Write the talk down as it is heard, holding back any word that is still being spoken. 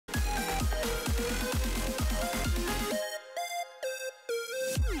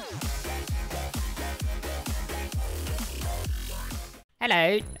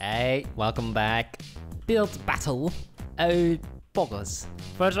Hello. Hey, welcome back. Build battle. Oh, boggers.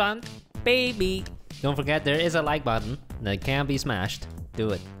 First round, baby. Don't forget there is a like button that can be smashed.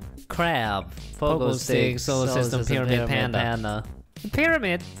 Do it. Crab, pogo stick, solar system, pyramid, panda.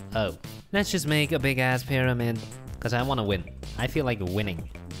 Pyramid? Oh, let's just make a big ass pyramid. Cause I wanna win. I feel like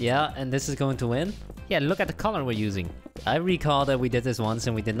winning. Yeah, and this is going to win? Yeah, look at the color we're using. I recall that we did this once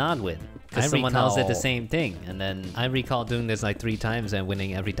and we did not win. Because someone else did the same thing, and then I recall doing this like 3 times and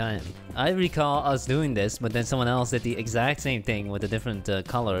winning every time. I recall us doing this, but then someone else did the exact same thing with a different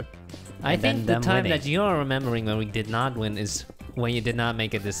color. I think the time that you're remembering when we did not win is when you did not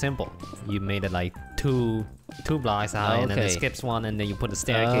make it this simple. You made it like two blocks high, and then it skips one, and then you put a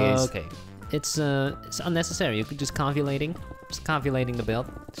staircase. Okay. It's unnecessary. You could just convoluting the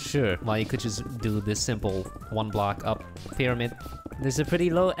build. Sure. While you could just do this simple 1 block up pyramid. There's a pretty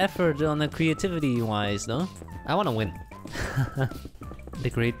low effort on the creativity wise, though. I want to win. The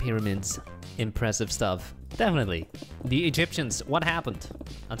Great Pyramids, impressive stuff. Definitely. The Egyptians, what happened?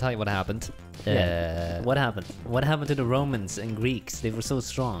 I'll tell you what happened. What happened? What happened to the Romans and Greeks? They were so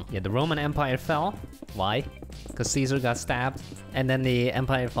strong. Yeah, the Roman Empire fell. Why? Because Caesar got stabbed. And then the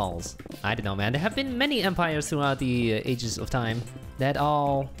empire falls. I don't know, man. There have been many empires throughout the ages of time that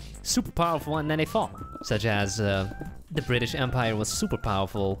all super powerful and then they fall. Such as the British Empire was super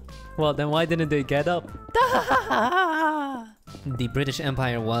powerful. Well, then why didn't they get up? The British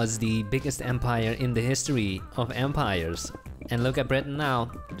Empire was the biggest empire in the history of empires. And look at Britain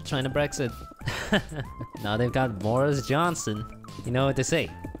now, they're trying to Brexit. Now they've got Boris Johnson. You know what they say,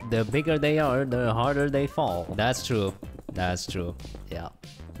 the bigger they are, the harder they fall. That's true. That's true. Yeah.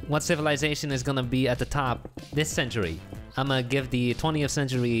 What civilization is gonna be at the top this century? I'm gonna give the 20th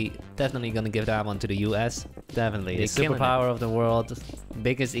century, definitely gonna give that one to the US. Definitely. The superpower of the world,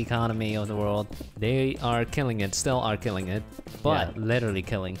 biggest economy of the world. They are killing it, still are killing it. But yeah, literally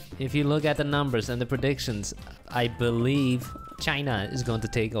killing. If you look at the numbers and the predictions, I believe China is going to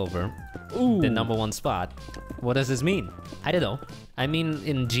take over the #1 spot. What does this mean? I don't know. I mean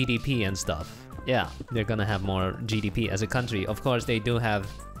in GDP and stuff. Yeah, they're gonna have more GDP as a country. Of course, they do have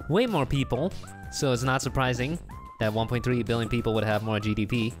way more people, so it's not surprising that 1.3 billion people would have more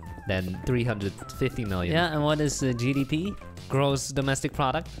GDP than 350 million. Yeah, and what is GDP? Gross domestic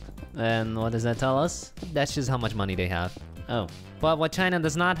product. And what does that tell us? That's just how much money they have. Oh. But what China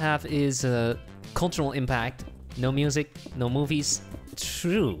does not have is cultural impact. No music, no movies.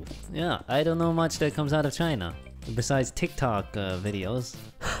 True. Yeah, I don't know much that comes out of China, besides TikTok videos.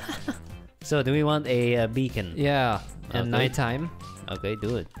 So, do we want a beacon? Yeah, at nighttime. Okay,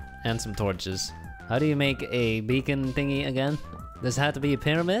 do it. And some torches. How do you make a beacon thingy again? Does it have to be a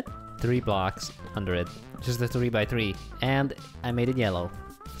pyramid? 3 blocks under it. Just a 3x3. And I made it yellow.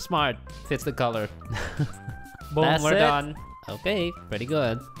 Smart. Fits the color. Boom, That's we're done. Okay, pretty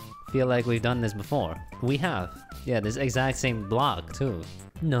good. Feel like we've done this before. We have. Yeah, this exact same block too.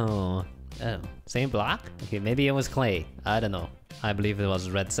 No. Oh. Same block? Okay, maybe it was clay. I don't know. I believe it was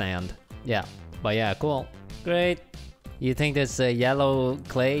red sand. Yeah. But yeah, cool. Great. You think this yellow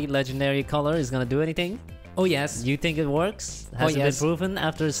clay legendary color is gonna do anything? Oh yes. You think it works? Has it been proven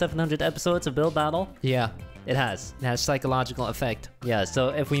after 700 episodes of Build Battle? Yeah. It has. It has psychological effect. Yeah, so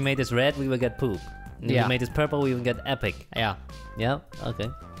if we made this red, we would get poop. If we made this purple, we would get epic. Yeah. Yeah, okay.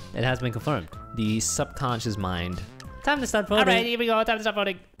 It has been confirmed. The subconscious mind. Time to start voting. Alright, here we go. Time to start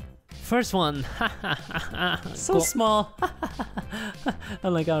voting. First one. So small.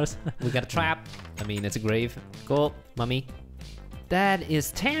 Unlike ours. We got a trap. I mean, it's a grave. Cool. Mummy. That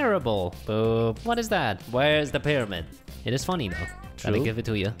is terrible. Boop. What is that? Where's the pyramid? It is funny though. True. Gotta give it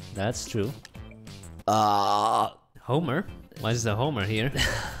to you. That's true. Homer? Why is the Homer here?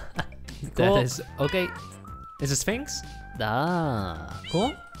 Cool. That is... Okay. Is a Sphinx? Ah.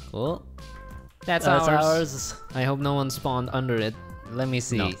 Cool. Cool. That's ours. I hope no one spawned under it. Let me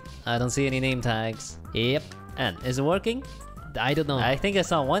see. No. I don't see any name tags. Yep. And is it working? I don't know. I think I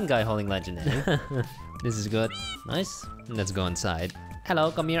saw one guy holding legendary. This is good. Nice. Let's go inside.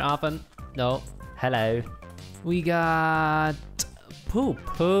 Hello, come here often. No. Hello. We got... poop.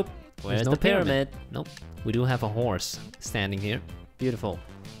 Poop. Where's the pyramid? Nope. We do have a horse standing here. Beautiful.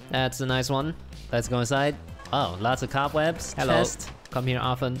 That's a nice one. Let's go inside. Oh, lots of cobwebs. Hello. Chest. Come here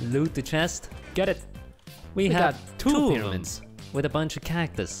often. Loot the chest. Get it. We have got two pyramids. With a bunch of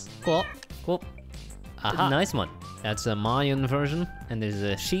cactus. Cool. Cool. Aha. Nice one. That's a Mayan version. And there's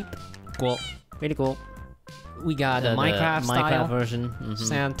a sheep. Cool. Really cool. We got a Minecraft style version.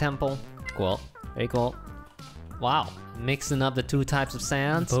 sand temple. Cool. Very cool. Wow. Mixing up the 2 types of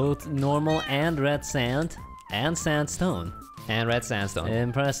sands. Both normal and red sand. And sandstone. And red sandstone.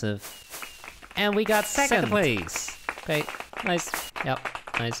 Impressive. And we got second place. Okay. Nice. Yep,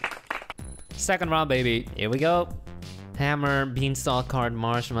 nice. Second round, baby. Here we go. Hammer, beanstalk cart,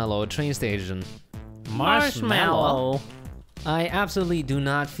 marshmallow, train station. Marshmallow. I absolutely do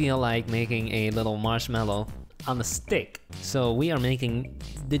not feel like making a little marshmallow on a stick. So we are making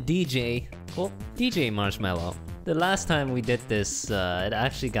the DJ, well, DJ marshmallow. The last time we did this, it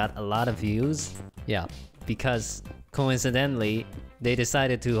actually got a lot of views. Yeah. Because coincidentally, they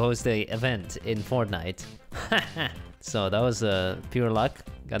decided to host a event in Fortnite. So that was pure luck.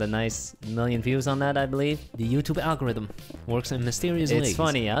 Got a nice million views on that, I believe. The YouTube algorithm works in mysterious ways. It's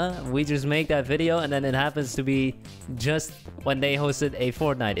funny, huh? We just make that video and then it happens to be just when they hosted a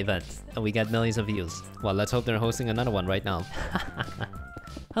Fortnite event. And we got millions of views. Well, let's hope they're hosting another one right now.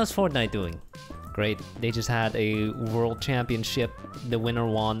 How's Fortnite doing? Great. They just had a world championship. The winner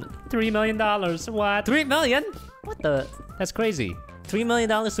won $3 million. What? 3 million? What the? That's crazy. $3 million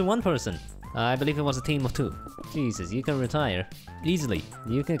to one person. I believe it was a team of 2. Jesus, you can retire. Easily.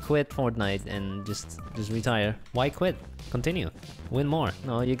 You can quit Fortnite and just retire. Why quit? Continue. Win more.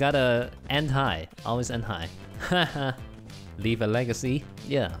 No, you gotta end high. Always end high. Leave a legacy.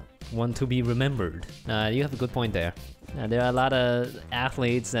 Yeah, one to be remembered. You have a good point there. There are a lot of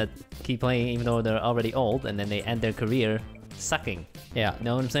athletes that keep playing even though they're already old and then they end their career sucking. Yeah. You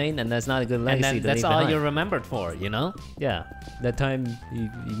know what I'm saying? And that's not a good legacy And to that's leave all behind. you're remembered for, you know? Yeah, that time you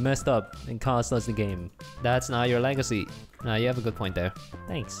messed up and cost us the game. That's not your legacy. You have a good point there.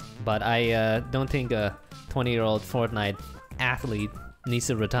 Thanks. But I don't think a 20-year-old Fortnite athlete needs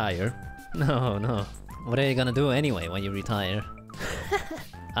to retire. No, no. What are you gonna do anyway when you retire?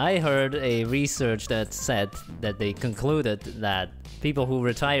 I heard a research that said that they concluded that people who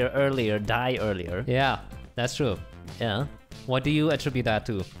retire earlier die earlier. Yeah, that's true. Yeah. What do you attribute that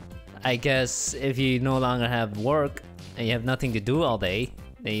to? I guess if you no longer have work and you have nothing to do all day,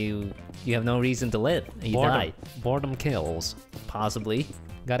 then you have no reason to live and you die. Boredom kills. Possibly.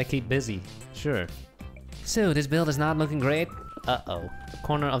 Gotta keep busy. Sure. So this build is not looking great. Uh-oh.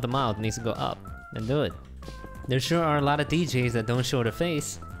 Corner of the mouth needs to go up. Then do it. There sure are a lot of DJs that don't show their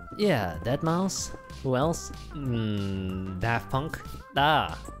face. Yeah, Deadmau5. Who else? Daft Punk.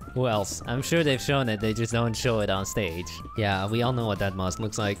 Ah, Who else? I'm sure they've shown it, they just don't show it on stage. Yeah, we all know what that mouse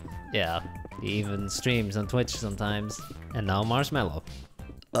looks like. Yeah, he even streams on Twitch sometimes. And now Marshmello.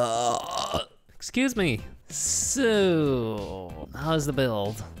 Excuse me. So, how's the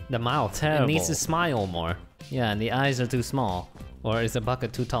build? The mouth. Terrible. It needs to smile more. Yeah, and the eyes are too small. Or is the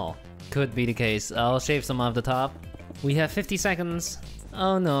bucket too tall? Could be the case. I'll shave some off the top. We have 50 seconds.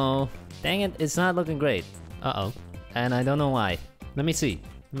 Oh no. Dang it, it's not looking great. Uh-oh. And I don't know why. Let me see.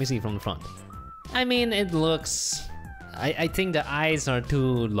 Let me see from the front. I mean, it looks... I think the eyes are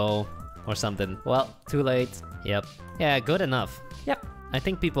too low or something. Well, too late. Yep. Yeah, good enough. Yep. I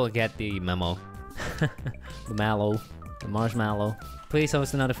think people get the memo. The mallow. The marshmallow. Please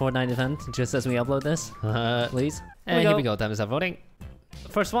host another Fortnite event just as we upload this. Please. And here we go. Time to start voting.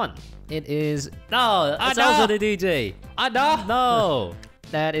 First one. It is... No, it's also the DJ. No.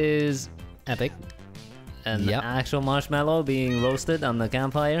 That is epic. And the actual marshmallow being roasted on the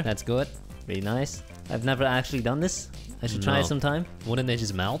campfire. That's good. Pretty nice. I've never actually done this. I should try it sometime. Wouldn't they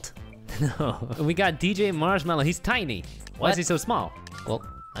just melt? No. We got DJ Marshmello. He's tiny. Why is he so small? Well,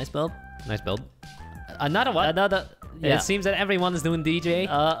 nice build. Nice build. Another one. Another. Yeah. It seems that everyone is doing DJ.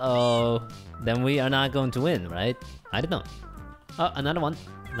 Uh-oh. Then we are not going to win, right? I don't know. Oh, another one.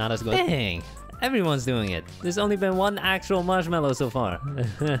 Not as good. Dang. Everyone's doing it. There's only been one actual marshmallow so far.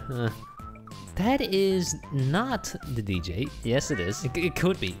 That is not the DJ. Yes, it is. It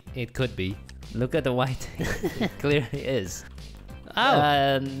could be. It could be. Look at the white. It clearly is. Oh.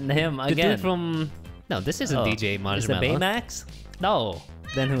 Him The again. dude from... No, this isn't DJ Marshmello. Is it Baymax? No.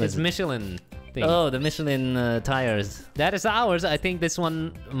 Then who It's is it? Michelin thing. Oh, the Michelin tires. That is ours. I think this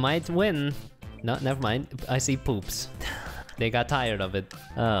one might win. No, never mind. I see poops. They got tired of it.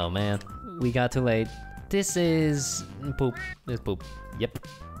 Oh man, we got too late. This is poop. This is poop. Yep.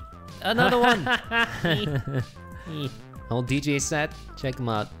 Another one. Whole DJ set. Check them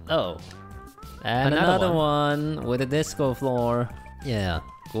out. Oh. And another one with a disco floor. Yeah.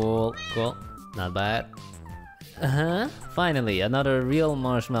 Cool, cool. Not bad. Finally, another real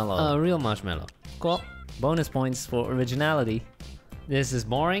marshmallow. Real marshmallow. Cool. Bonus points for originality. This is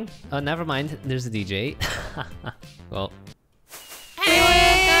boring. Never mind. There's a DJ. Well.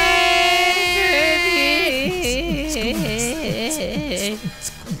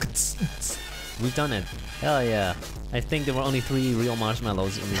 We've done it. Hell yeah. I think there were only 3 real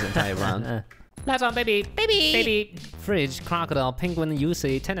marshmallows in this entire round. Last one, baby. Baby. Baby. Fridge, crocodile, penguin,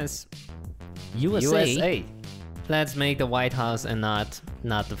 USA, tennis. USA. Let's make the White House and not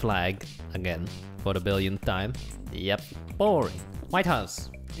the flag again for the billionth time. Yep. Boring. White House.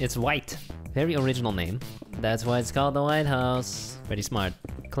 It's white. Very original name. That's why it's called the White House. Very smart.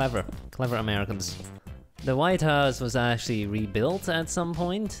 Clever. Clever Americans. The White House was actually rebuilt at some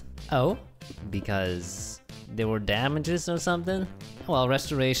point. Oh? Because there were damages or something. Well,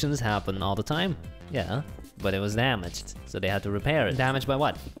 restorations happen all the time. Yeah, but it was damaged, so they had to repair it. Damaged by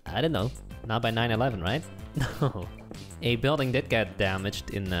what? I don't know. Not by 9/11, right? No. A building did get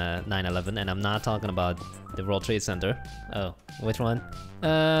damaged in 9/11, and I'm not talking about the World Trade Center. Oh, which one?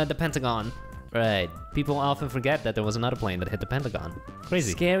 The Pentagon. Right. People often forget that there was another plane that hit the Pentagon.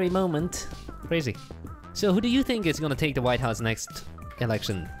 Crazy. Scary moment. Crazy. So who do you think is gonna take the White House next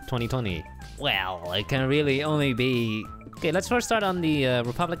election, 2020? Well, it can really only be... Okay, let's first start on the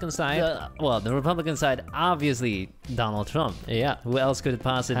Republican side. Well, the Republican side, obviously Donald Trump. Yeah. Who else could it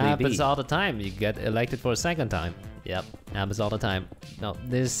possibly Happens be? all the time. You get elected for a second time. Yep. Happens all the time. No,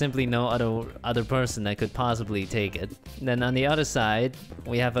 there's simply no other person that could possibly take it. Then on the other side,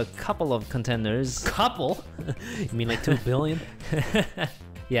 we have a couple of contenders. Couple? You mean like 2 billion?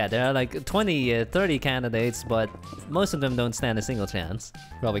 Yeah, there are like 20, 30 candidates, but most of them don't stand a single chance.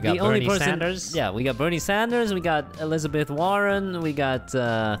 Well, we got Bernie Sanders. Yeah, we got Bernie Sanders, we got Elizabeth Warren, we got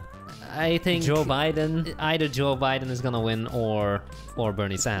I think Joe Biden. Either Joe Biden is gonna win or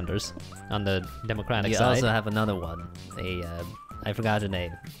Bernie Sanders on the Democratic You side. also have another one, I forgot her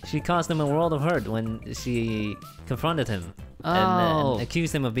name. She caused him a world of hurt when she confronted him and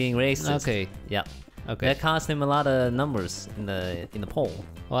accused him of being racist. Okay. Yeah. Okay. That cost him a lot of numbers in the poll.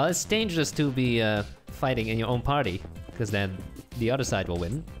 Well, it's dangerous to be fighting in your own party, because then the other side will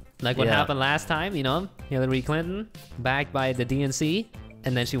win. Like what happened last time, you know? Hillary Clinton, backed by the DNC,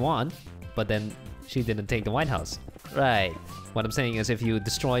 and then she won, but then she didn't take the White House. Right. What I'm saying is if you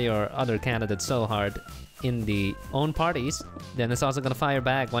destroy your other candidates so hard in the own parties, then it's also gonna fire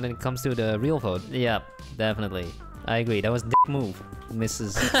back when it comes to the real vote. Yeah, definitely. I agree. That was dick move,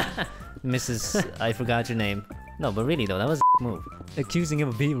 Mrs. Mrs. I forgot your name. No, but really though, that was a dick move. Accusing him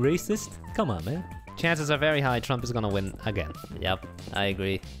of being racist? Come on, man. Chances are very high Trump is gonna win again. Yep, I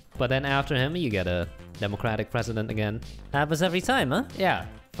agree. But then after him, you get a Democratic president again. Happens every time, huh? Yeah.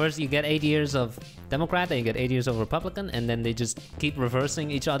 First you get 8 years of Democrat, then you get 8 years of Republican, and then they just keep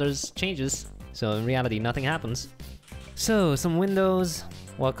reversing each other's changes. So in reality, nothing happens. So, some windows.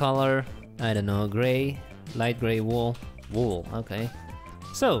 What color? I don't know, gray, light gray wool. Wool, okay.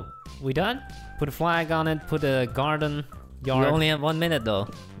 So, we done? Put a flag on it, put a garden, yard. You only have 1 minute though.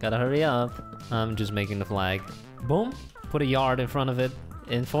 Gotta hurry up. I'm just making the flag. Boom. Put a yard in front of it.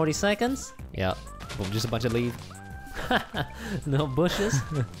 In 40 seconds? Yeah. Boom, just a bunch of leaves. No bushes?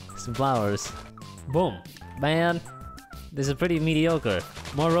 Some flowers. Boom. Man, this is pretty mediocre.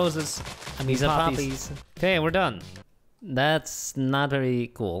 More roses. I mean These are poppies. poppies. Okay, we're done. That's not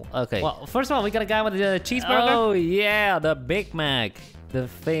very cool. Okay. Well, first of all, we got a guy with a cheeseburger. Oh yeah, the Big Mac. The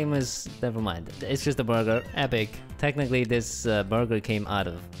famous, never mind. It's just a burger. Epic. Technically, this burger came out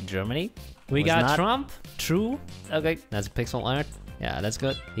of Germany. We Was got not- Trump. True. Okay. That's pixel art. Yeah, that's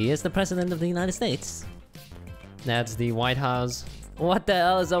good. He is the president of the United States. That's the White House. What the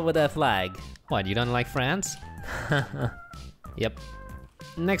hell is up with that flag? What, you don't like France? Yep.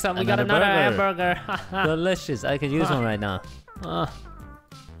 Next up, we got Another another hamburger. Delicious. I could use one right now.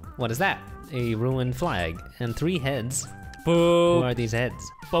 What is that? A ruined flag and 3 heads. Who Boop. are these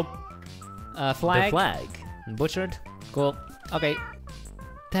heads? Boop. Flag. The flag. Butchered. Cool. Okay.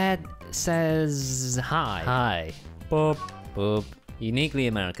 That says hi. Hi. Boop. Boop. Uniquely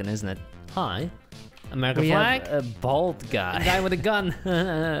American, isn't it? Hi. American We flag. have a bald A guy. guy with a gun.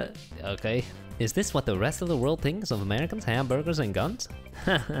 Okay. Is this what the rest of the world thinks of Americans? Hamburgers and guns?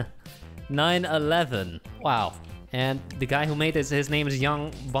 9/11. Wow. And the guy who made this, his name is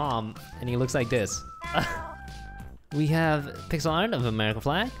Young Bomb, and he looks like this. We have pixel art of American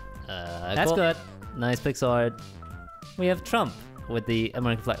flag. That's Cool. good. Nice pixel art. We have Trump with the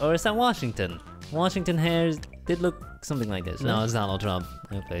American flag. Or is that Washington? Washington hairs did look something like this. No, Right? it's Donald Trump.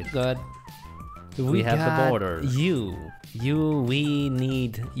 Okay. Good. We have the got borders. You. We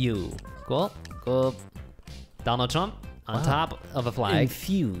need you. Cool. Cool. Donald Trump on Wow. top of a flag.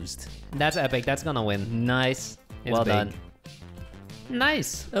 Infused. That's epic. That's gonna win. Nice. It's well big. done.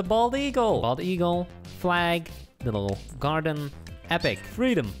 Nice. A bald eagle. Bald eagle, flag, little garden. Epic.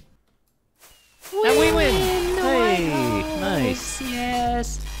 Freedom. And we win! Hey, nice.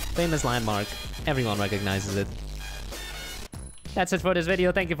 Yes! Famous landmark. Everyone recognizes it. That's it for this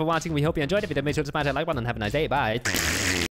video. Thank you for watching. We hope you enjoyed it. If you did, make sure to smash that like button and have a nice day. Bye.